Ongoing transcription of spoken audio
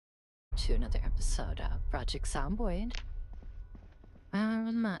to another episode of Project Zomboid.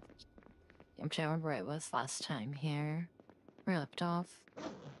 I'm trying to remember where I was last time here. Where I left off.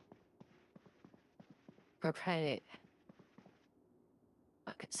 We're probably...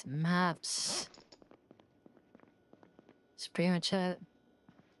 Look at some maps. That's pretty much it.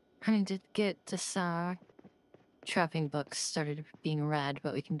 I need to get this, trapping books started being read,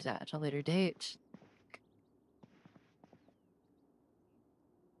 but we can do that at a later date.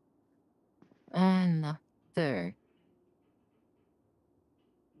 And the third.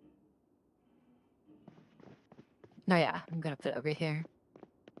 Oh yeah, I'm gonna put it over here.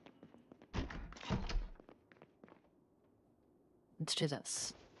 Let's do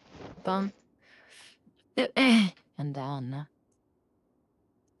this. Boom. And then...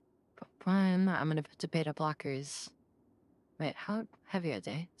 I'm gonna put the beta blockers. Wait, how heavy are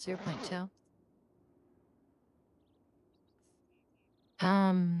they? 0.2?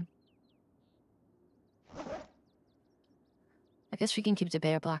 I guess we can keep the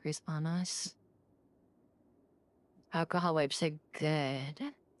beta blockers on us. Alcohol wipes are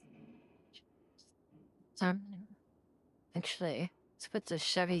good. Actually, let's put the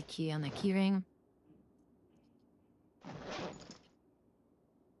Chevy key on the keyring.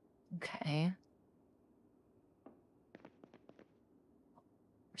 Okay.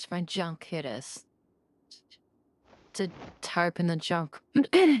 Where's my junk? Here it is. To tarp in the junk.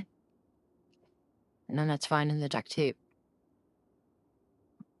 And then that's fine in the duct tape.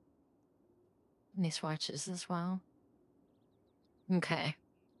 And these watches as well. Okay.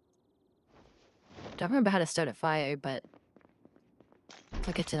 Don't remember how to start a fire, but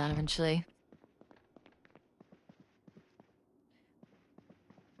I'll get to that eventually.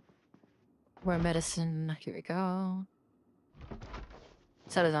 More medicine. Here we go.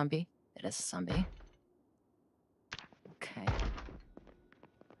 Is that a zombie? It is a zombie. Okay.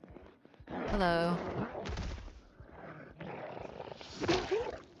 Hello.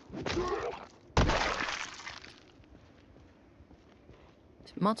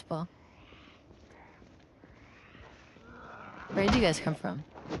 Multiple. Where did you guys come from?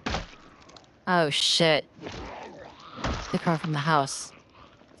 Oh shit. They come from the house.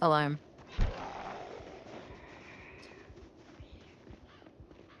 Alarm.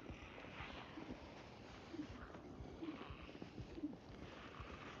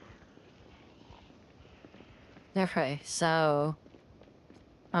 Okay, so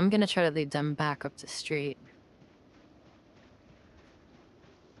I'm gonna try to lead them back up the street.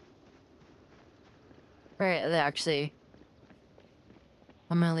 Right, actually,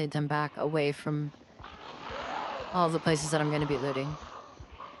 I'm gonna lead them back away from all the places that I'm gonna be looting.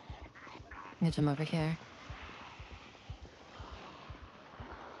 Get them over here.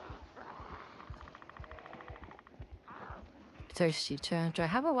 Thirsty too. Do I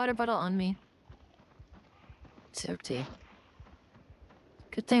have a water bottle on me? It's empty.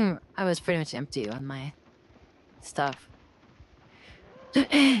 Good thing I was pretty much empty on my stuff.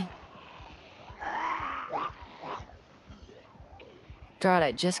 God,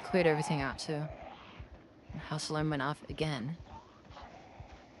 I just cleared everything out too. The house alarm went off again.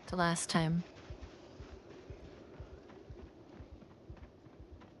 The last time.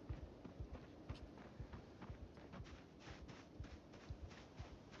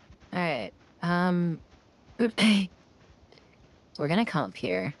 Alright, we're gonna come up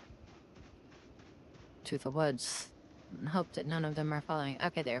here to the woods and hope that none of them are following.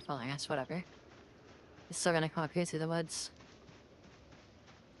 Okay, they're following us, whatever. We're still gonna come up here to the woods.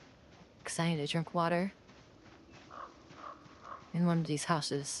 Cause I need to drink water in one of these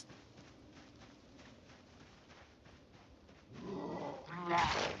houses.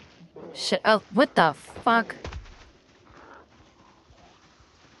 Shit, oh, what the fuck?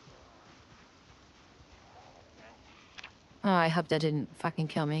 Oh, I hope that didn't fucking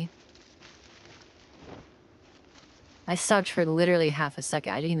kill me. I stopped for literally half a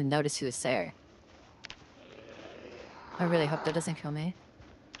second. I didn't even notice he was there. I really hope that doesn't kill me.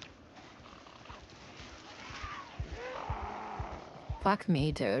 Fuck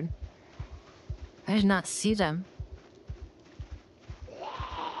me, dude. I did not see them.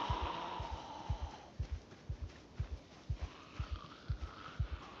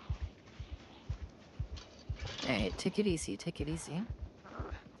 Alright, take it easy, take it easy.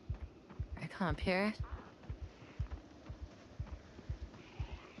 I come up here.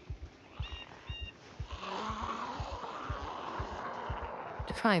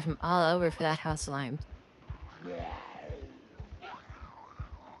 They're probably from all over for that house alarm.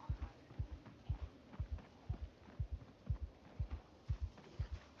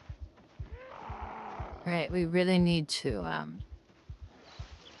 Alright, we really need to,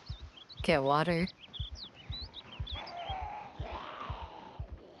 Get water.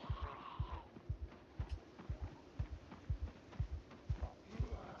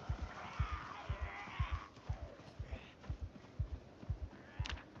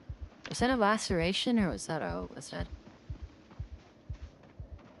 Was that a laceration or was that a... was that...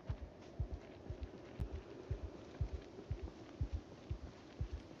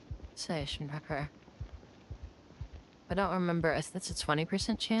 Station pepper. I don't remember. That's a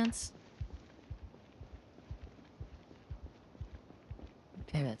 20% chance?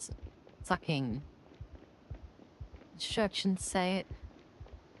 Okay, that's a fucking construction site.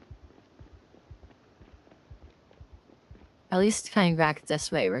 At least coming back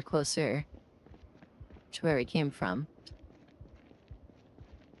this way, we're closer to where we came from.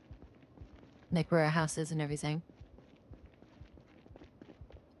 Like where our house is and everything.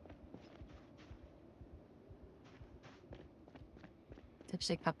 Touch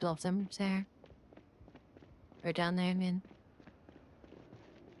a couple of them there. Or down there, I mean.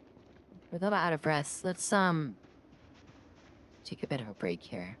 We're a little out of breath. Let's, take a bit of a break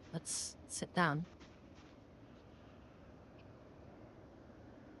here. Let's sit down.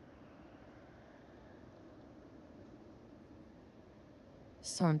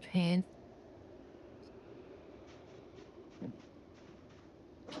 Storm pain.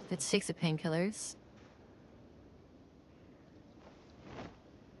 Let's take the painkillers.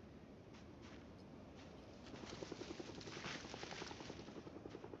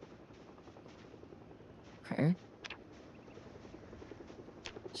 Okay.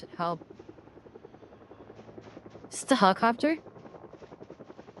 Should help. Is it a helicopter?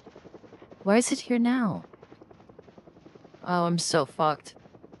 Why is it here now? Oh, I'm so fucked.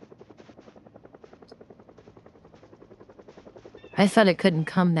 I thought it couldn't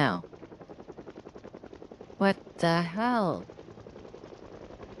come now. What the hell?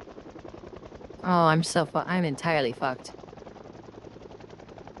 Oh, I'm so I'm entirely fucked.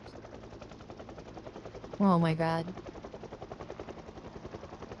 Oh my god.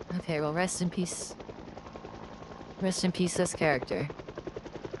 Okay, well, rest in peace. Rest in peace, this character.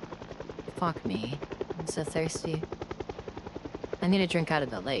 Fuck me. I'm so thirsty. I need a drink out of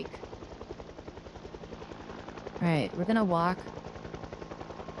the lake. Alright, we're gonna walk.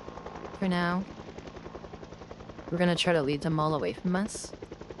 For now. We're gonna try to lead them all away from us.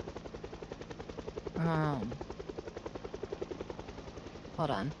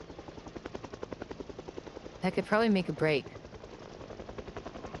 Hold on. I could probably make a break.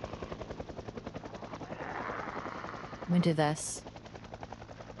 I'm gonna do this.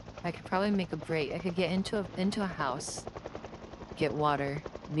 I could probably make a break. I could get into a house, get water,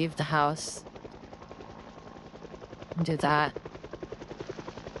 leave the house, and do that.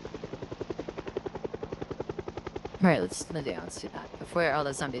 Alright, let's do that before all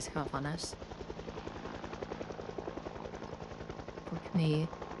the zombies come up on us. Fuck me.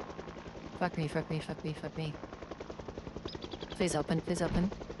 Fuck me, fuck me, fuck me, fuck me. Please open, please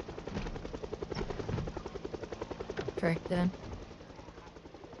open. Sure, get in.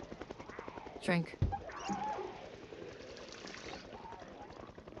 Drink.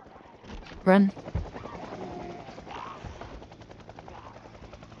 Run.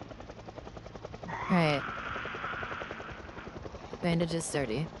 Alright. Bandage is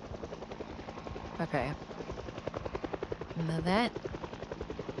dirty. Okay. Now that.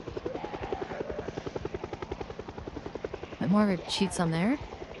 Put more cheats on there.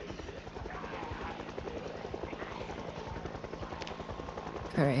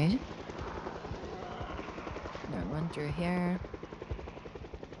 Alright. Run through here.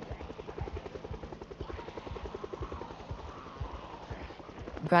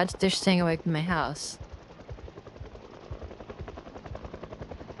 I'm glad they're staying away from my house.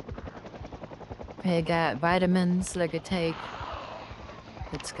 I got vitamins that I could take.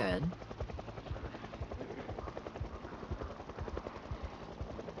 That's good.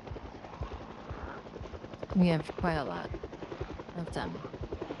 We have quite a lot of them.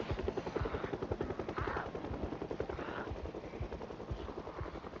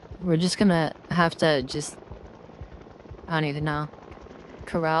 We're just gonna have to just... I don't even know.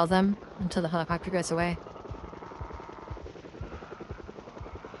 Corral them until the helicopter goes away.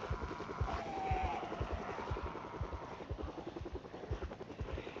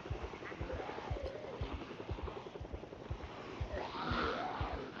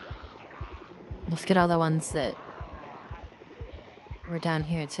 Let's get all the ones that were down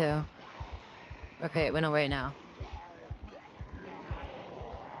here too. Okay, it went away now.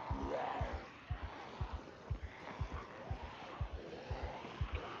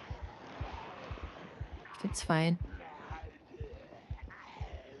 It's fine.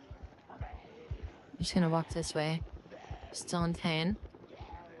 just gonna walk this way. Still in pain.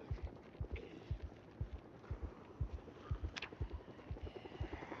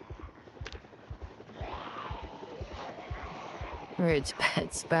 Its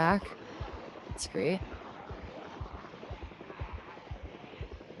pet's back. That's great.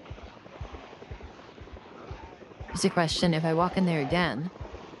 Here's a question. If I walk in there again,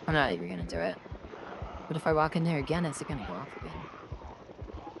 I'm not even gonna do it. But if I walk in there again, is it gonna go off again?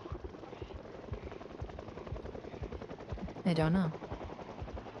 I don't know.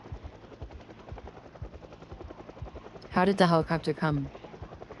 How did the helicopter come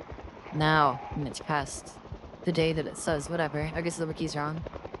now when it's past the day that it says? Whatever. I guess the wiki's wrong.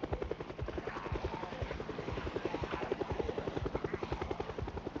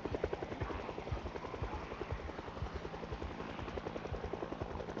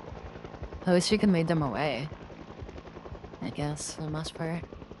 I wish we could made them away. I guess, for the most part.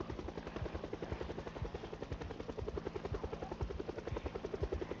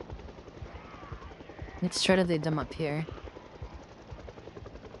 Let's try to lead them up here.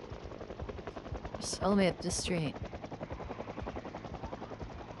 Just all the way up the street.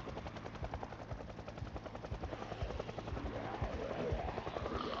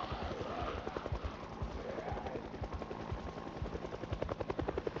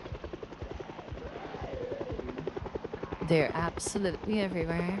 They're absolutely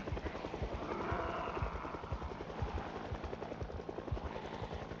everywhere.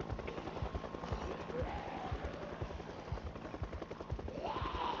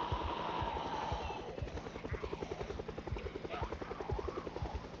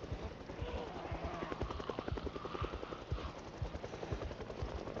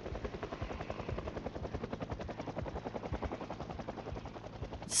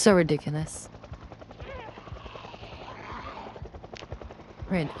 So ridiculous.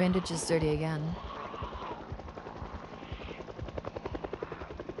 Right, bandage is dirty again.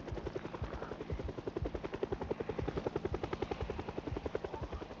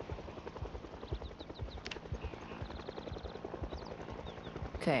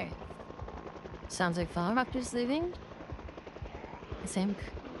 Okay. Sounds like Balatro's leaving. I think.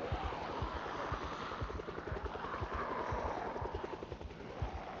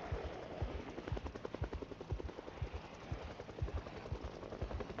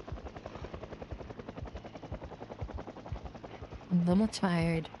 I'm a little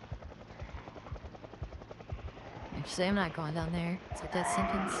tired. Actually, I'm not going down there. It's a death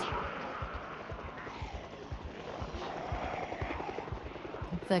sentence.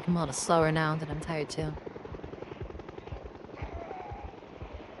 I feel like I'm a little slower now that I'm tired too.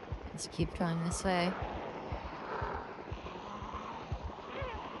 Let's keep going this way.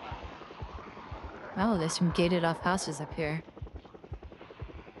 Oh, there's some gated off houses up here.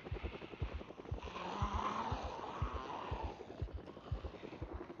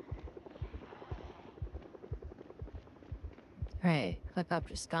 Right,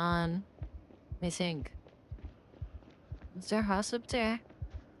 helicopter's gone. Let me think. Is there a house up there?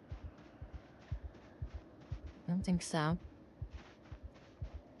 I don't think so. I'm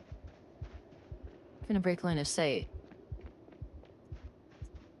gonna break line of sight.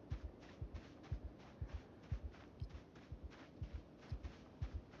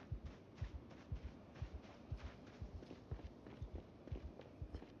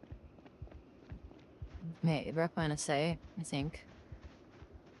 Wait, break line of sight, I think.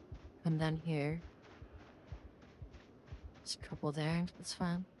 Come down here. There's a couple there, that's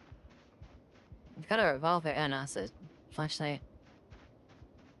fine. I've got a revolver and also a flashlight.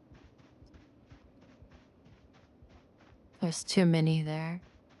 There's too many there.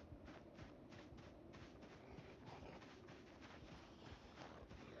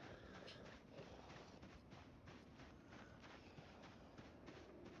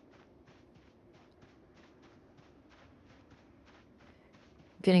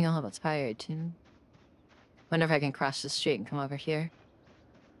 Getting all about tired too. Wonder if I can cross the street and come over here.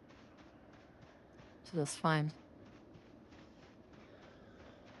 So that's fine.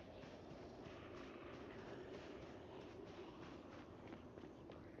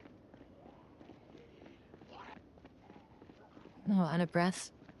 No, out of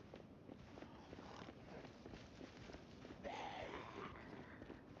breath.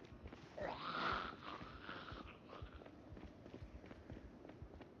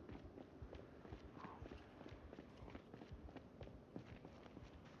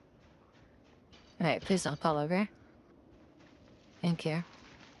 Alright, please don't fall over. Thank you.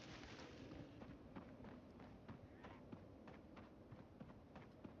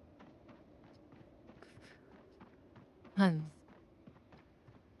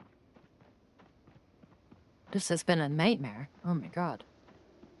 This has been a nightmare. Oh my god.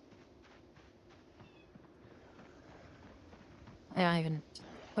 I don't even...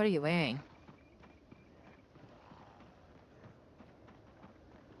 What are you wearing?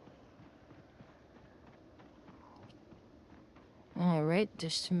 Alright,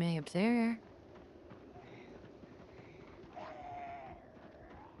 there's too many up there.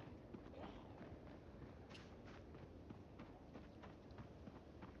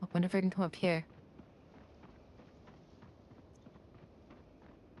 I wonder if I can come up here.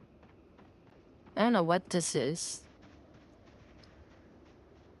 I don't know what this is.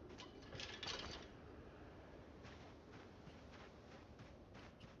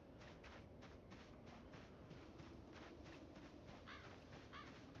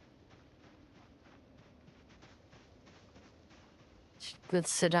 Let's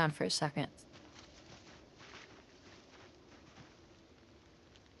sit down for a second.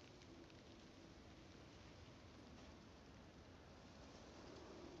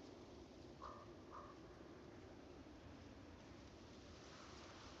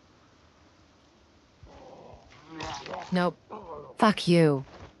 Nope. Fuck you.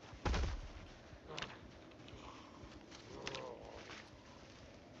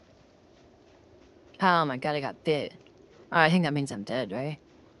 Oh my god, I got bit. Oh, I think that means I'm dead, right?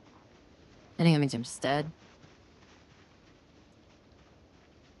 I think that means I'm just dead.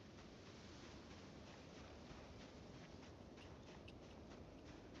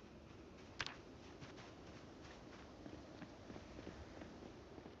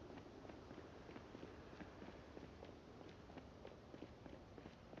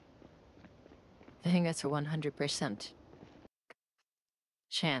 I think that's a 100%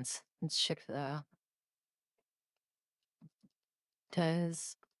 chance. Let's check that out.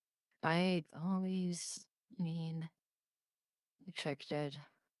 Does I always mean expected?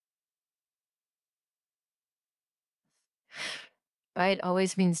 Bite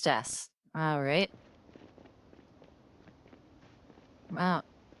always means death. Alright. Wow.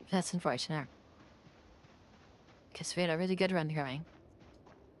 That's unfortunate. Because we had a really good run going.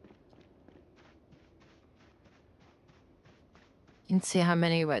 You can see how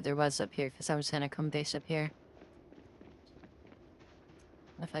many what there was up here, because I was gonna come base up here.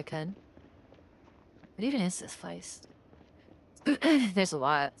 If I could. What even is this place? There's a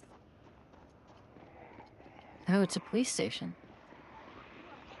lot. Oh, it's a police station.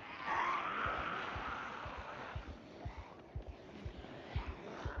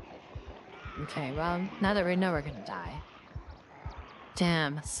 Okay, well, now that we know we're gonna die.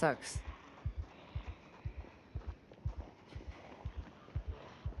 Damn, that sucks.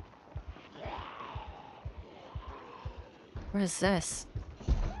 What is this?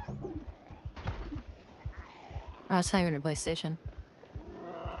 Oh, it's not even a police station.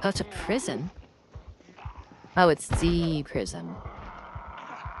 Oh, it's a prison? Oh, it's the prison.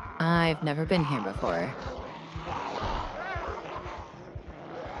 I've never been here before.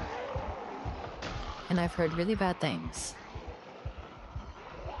 And I've heard really bad things.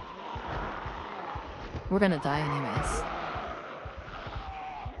 We're gonna die anyways.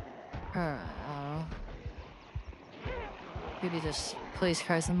 Oh. Maybe this police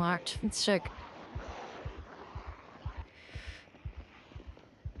car's unlocked. Let's check.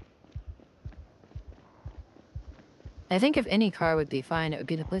 I think if any car would be fine, it would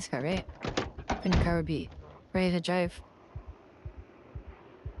be the police car, right? If any car would be ready to drive.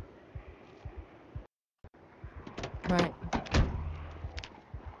 Right.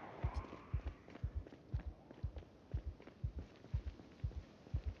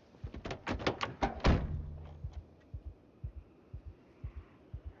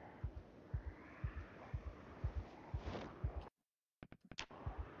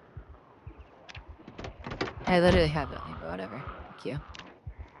 I literally have nothing, but whatever. Thank you.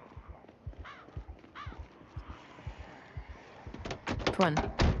 Which one?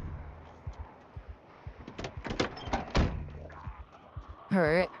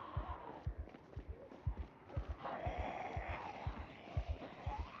 Alright.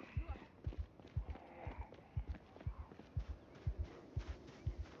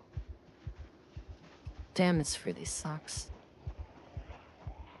 Damn, this really sucks.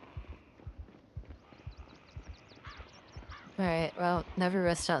 Alright, well, never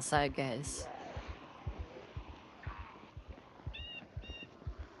rest outside, guys.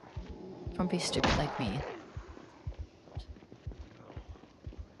 Don't be stupid like me.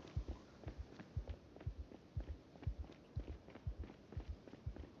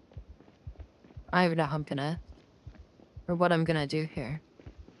 I don't know how I'm gonna... or what I'm gonna do here.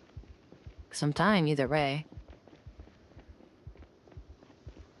 Because I'm dying either way.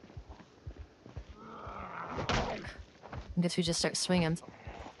 I guess we just start swinging.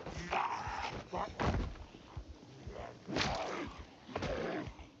 I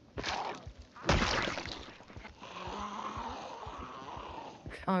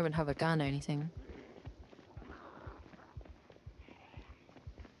don't even have a gun or anything.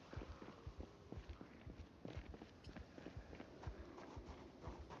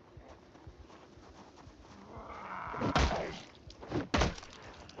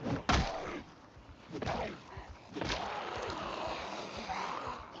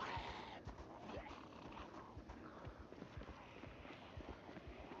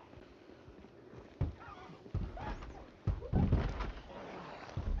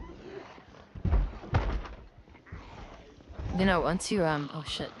 You know, once you, oh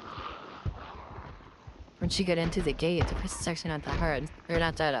shit. Once you get into the gate, the quest is actually not that hard. Or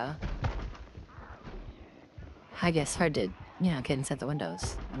not that, I guess hard to, you know, get inside the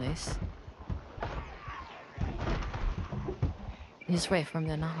windows. Nice. You just wait for him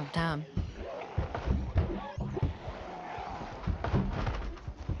to knock him down.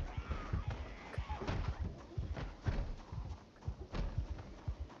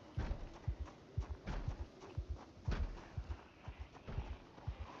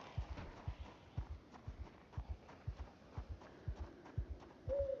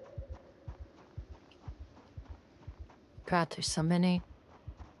 God, there's so many.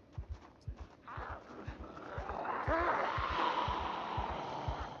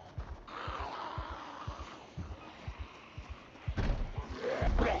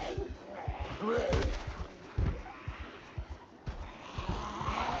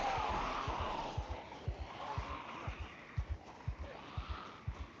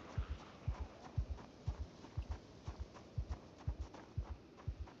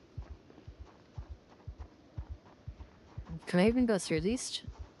 Can I even go through these?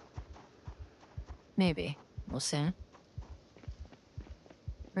 Maybe. We'll see.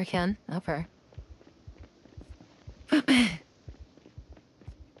 We can. Upper.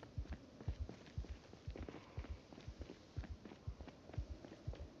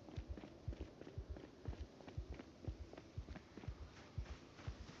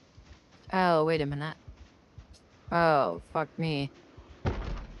 Oh, wait a minute. Oh, fuck me. Oh,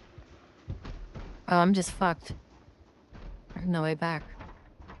 I'm just fucked. There's no way back.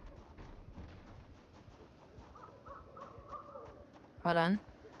 Hold on.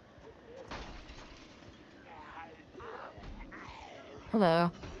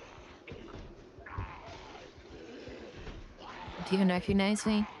 Hello. Do you even recognize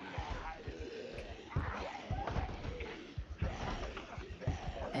me?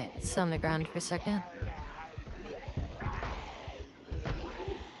 Hey, it's on the ground for a second.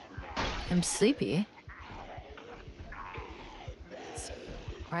 I'm sleepy.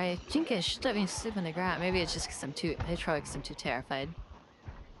 I think it should let me sleep on the ground. Maybe it's just because I'm too... It's probably because I'm too terrified.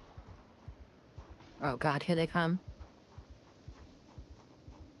 Oh god, here they come.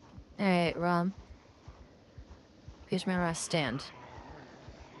 Alright, Rom. Here's my last stand.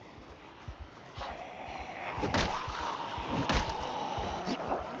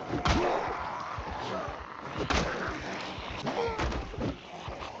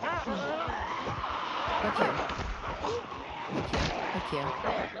 Fuck you. Fuck you.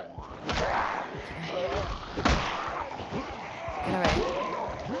 Get away.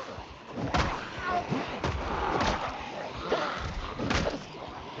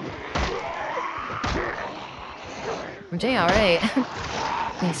 I'm doing alright.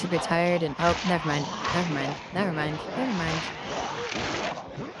 I'm super tired and... Oh, never mind. Never mind. Never mind. Never mind.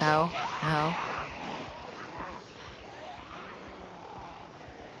 Ow. Ow.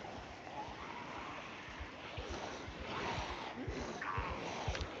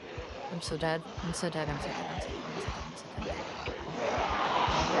 I'm so dead. I'm so dead. I'm so dead. I'm so dead.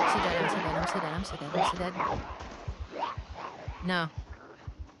 I'm so dead. I'm so dead. I'm so dead. I'm so dead. I'm so dead. I'm so dead. No.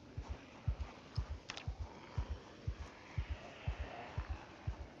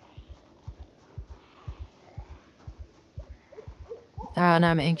 Oh,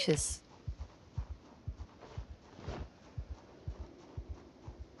 now I'm anxious.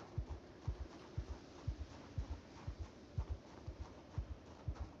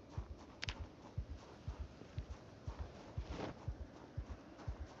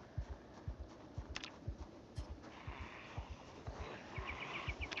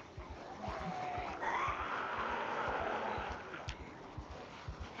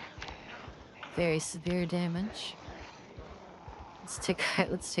 Very severe damage. Let's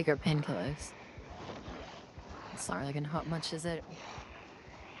take our painkillers. It's not really gonna help much, is it?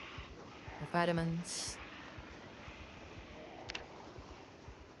 Our vitamins.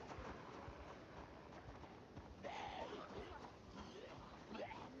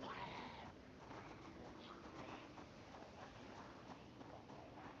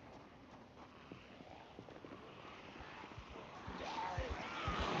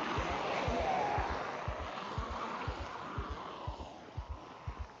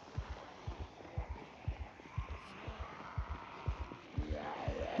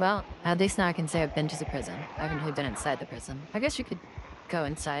 Well, at least now I can say I've been to the prison. I haven't really been inside the prison. I guess you could go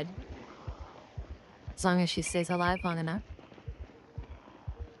inside. As long as she stays alive long enough.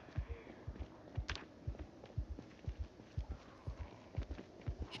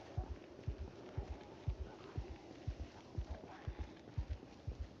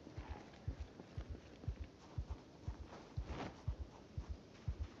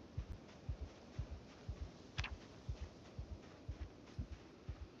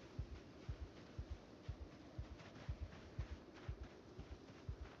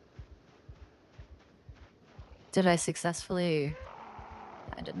 Did I successfully?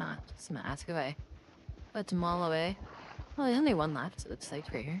 I did not. Just gonna ask away. Put them all away. Well, there's only one left, so it's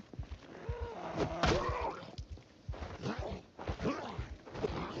like right here.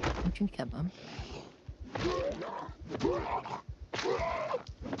 You can kill them.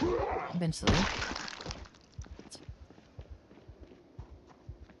 Eventually.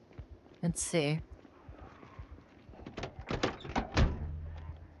 Let's see.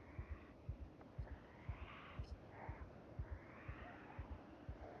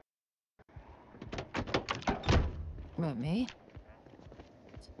 What, me?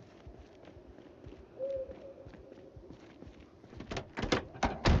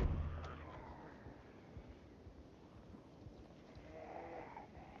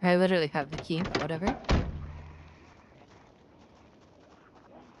 I literally have the key, but whatever.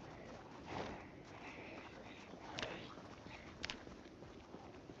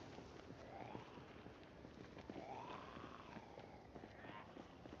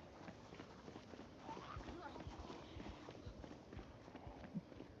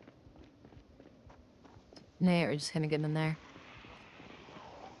 Nay, we're just gonna get in there.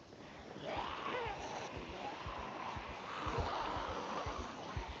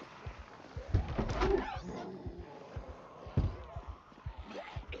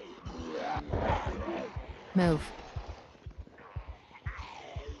 Move.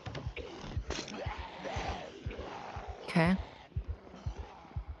 Okay.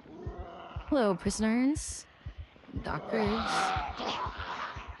 Hello, prisoners. Doctors.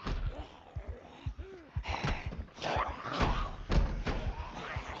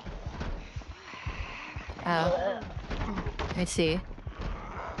 Oh. I see.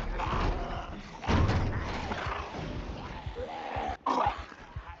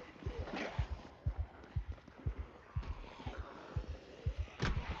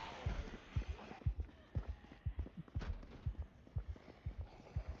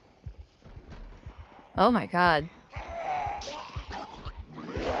 Oh my god.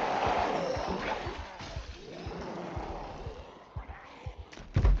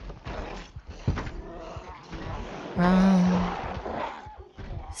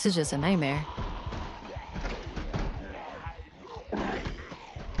 This is just a nightmare.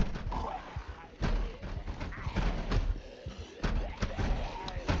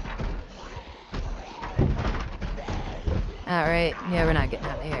 Alright, yeah, we're not getting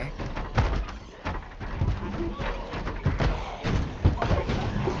out of here.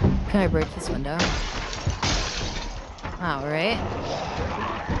 Can I break this window? Alright.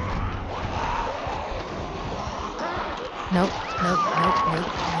 Nope, nope, nope, nope, nope.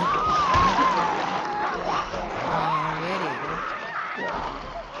 Alrighty.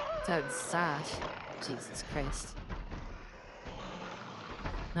 Toad sash. Jesus Christ.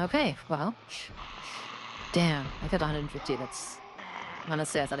 Okay, well. Damn, I got 150, that's...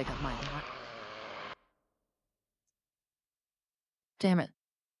 Honestly, I thought I got mine. Damn it.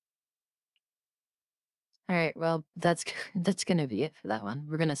 Alright, well, that's gonna be it for that one.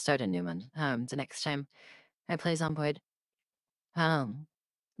 We're gonna start a new one, the next time I play Zomboid.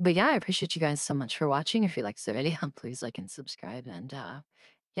 But yeah, I appreciate you guys so much for watching. If you liked the video, please like and subscribe, and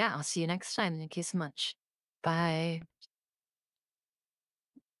yeah, I'll see you next time. Thank you so much. Bye.